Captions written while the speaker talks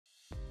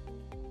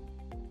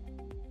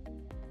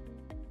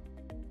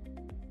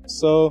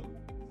So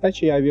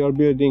FetchAI, we are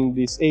building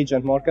this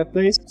agent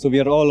marketplace. So we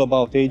are all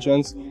about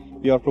agents.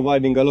 We are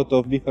providing a lot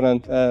of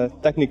different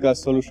technical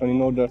solutions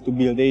in order to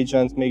build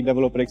agents, make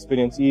developer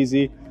experience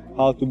easy,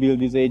 how to build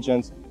these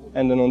agents.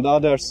 And then on the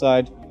other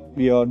side,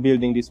 we are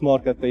building this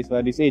marketplace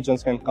where these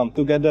agents can come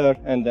together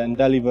and then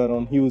deliver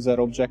on user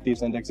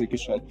objectives and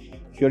execution.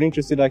 If you're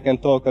interested, I can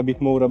talk a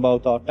bit more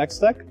about our tech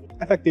stack.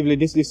 Effectively,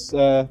 this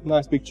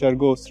nice picture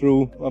goes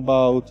through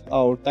about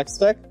our tech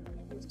stack.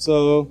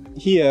 So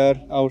here,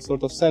 our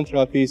sort of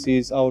central piece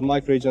is our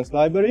microagents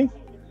library.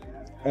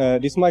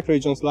 This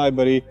microagents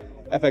library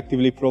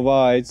effectively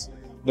provides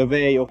the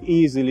way of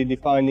easily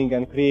defining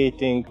and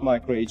creating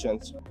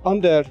microagents.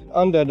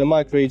 Under the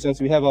microagents,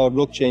 we have our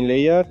blockchain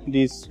layer.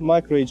 These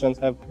microagents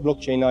have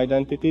blockchain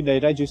identity. They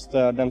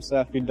register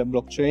themselves with the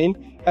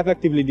blockchain.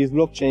 Effectively, this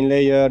blockchain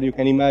layer you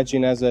can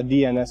imagine as a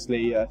DNS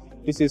layer.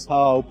 This is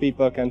how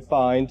people can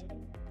find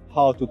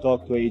how to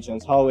talk to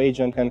agents, how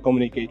agents can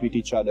communicate with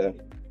each other.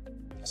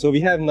 So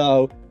we have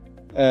now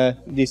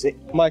this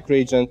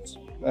microagent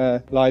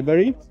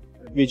library,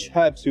 which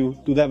helps you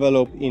to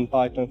develop in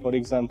Python, for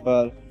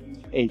example,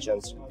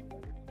 agents.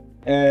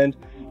 And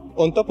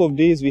on top of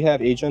these, we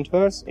have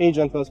Agentverse.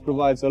 Agentverse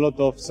provides a lot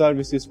of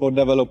services for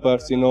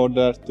developers in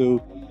order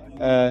to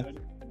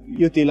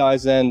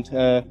utilize and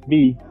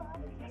be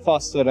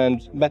faster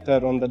and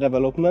better on the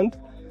development.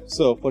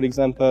 So, for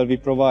example, we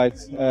provide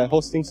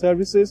hosting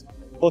services.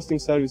 Hosting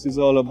service is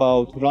all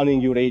about running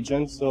your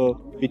agent.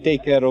 So we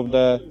take care of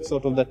the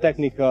sort of the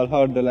technical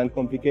hurdle and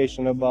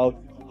complication about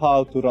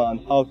how to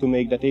run, how to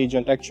make that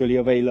agent actually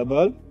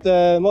available.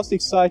 The most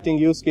exciting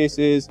use case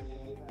is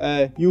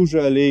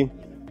usually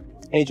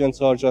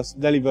agents are just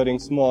delivering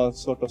small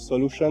sort of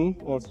solution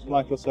or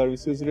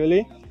microservices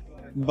really.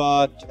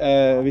 But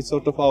with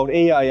sort of our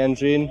AI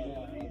engine,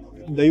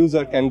 the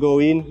user can go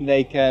in,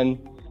 they can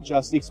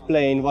just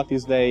explain what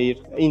is their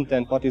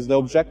intent, what is the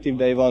objective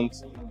they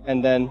want,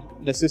 and then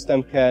the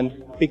system can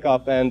pick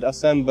up and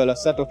assemble a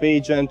set of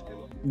agents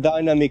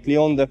dynamically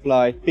on the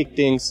fly, pick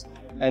things,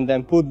 and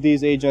then put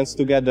these agents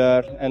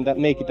together and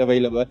then make it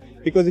available.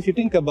 Because if you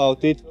think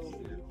about it,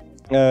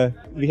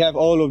 we have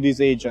all of these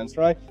agents,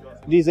 right?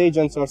 These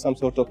agents are some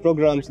sort of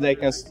programs, they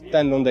can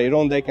stand on their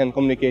own, they can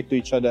communicate to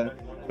each other.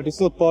 But it's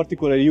not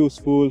particularly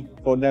useful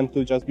for them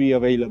to just be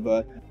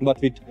available.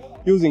 But with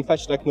using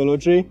Fetch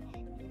technology,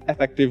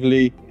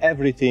 effectively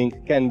everything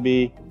can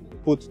be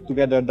put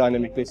together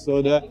dynamically.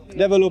 So the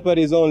developer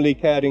is only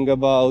caring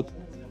about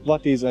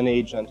what is an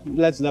agent.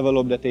 Let's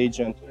develop that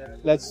agent.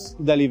 Let's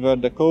deliver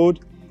the code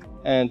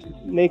and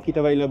make it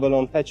available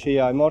on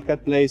FetchAI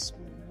marketplace.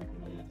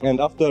 And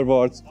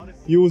afterwards,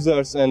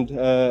 users and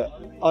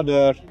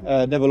other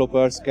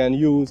developers can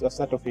use a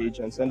set of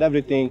agents, and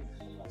everything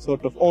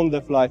sort of on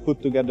the fly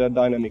put together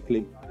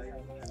dynamically.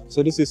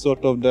 So this is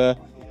sort of the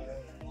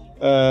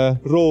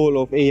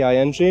role of AI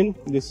engine.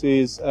 This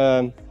is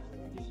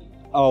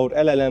our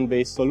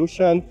LLM-based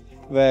solution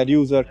where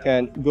user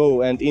can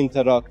go and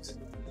interact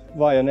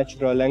via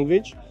natural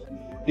language.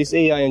 This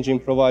AI engine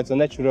provides a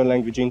natural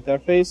language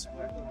interface,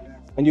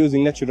 and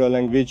using natural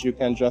language you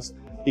can just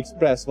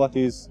express what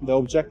is the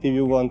objective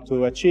you want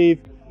to achieve,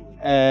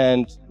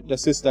 and the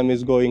system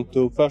is going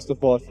to first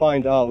of all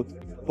find out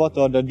what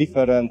are the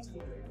different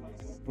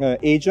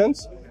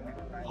agents,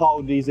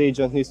 how these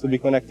agents need to be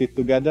connected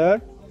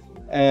together,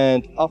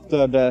 and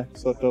after the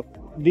sort of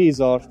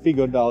these are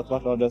figured out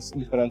what are the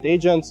different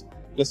agents,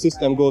 the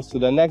system goes to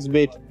the next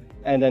bit,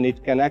 and then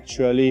it can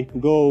actually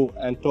go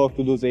and talk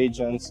to those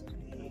agents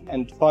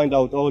and find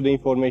out all the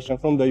information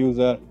from the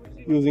user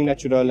using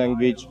natural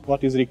language,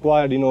 what is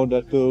required in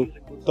order to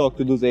talk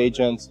to those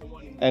agents.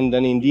 And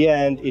then in the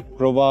end, it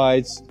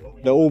provides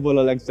the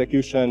overall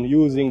execution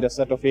using the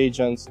set of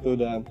agents to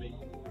the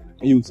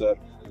user.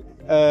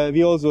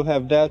 We also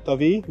have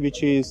DeltaV,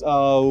 which is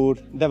our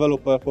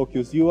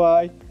developer-focused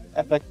UI.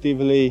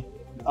 Effectively,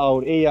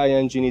 our AI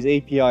engine is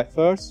API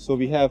first, so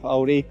we have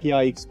our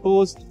API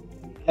exposed.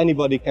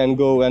 Anybody can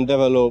go and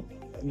develop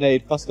their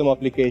custom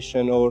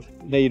application or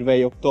their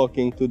way of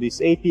talking to this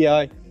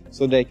API,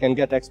 so they can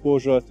get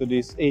exposure to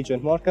this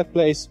agent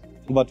marketplace.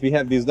 But we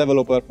have this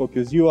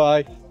developer-focused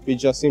UI, which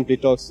just simply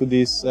talks to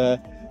this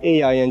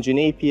AI engine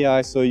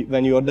API, so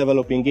when you are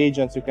developing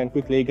agents, you can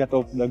quickly get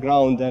off the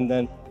ground and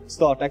then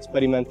start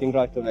experimenting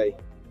right away.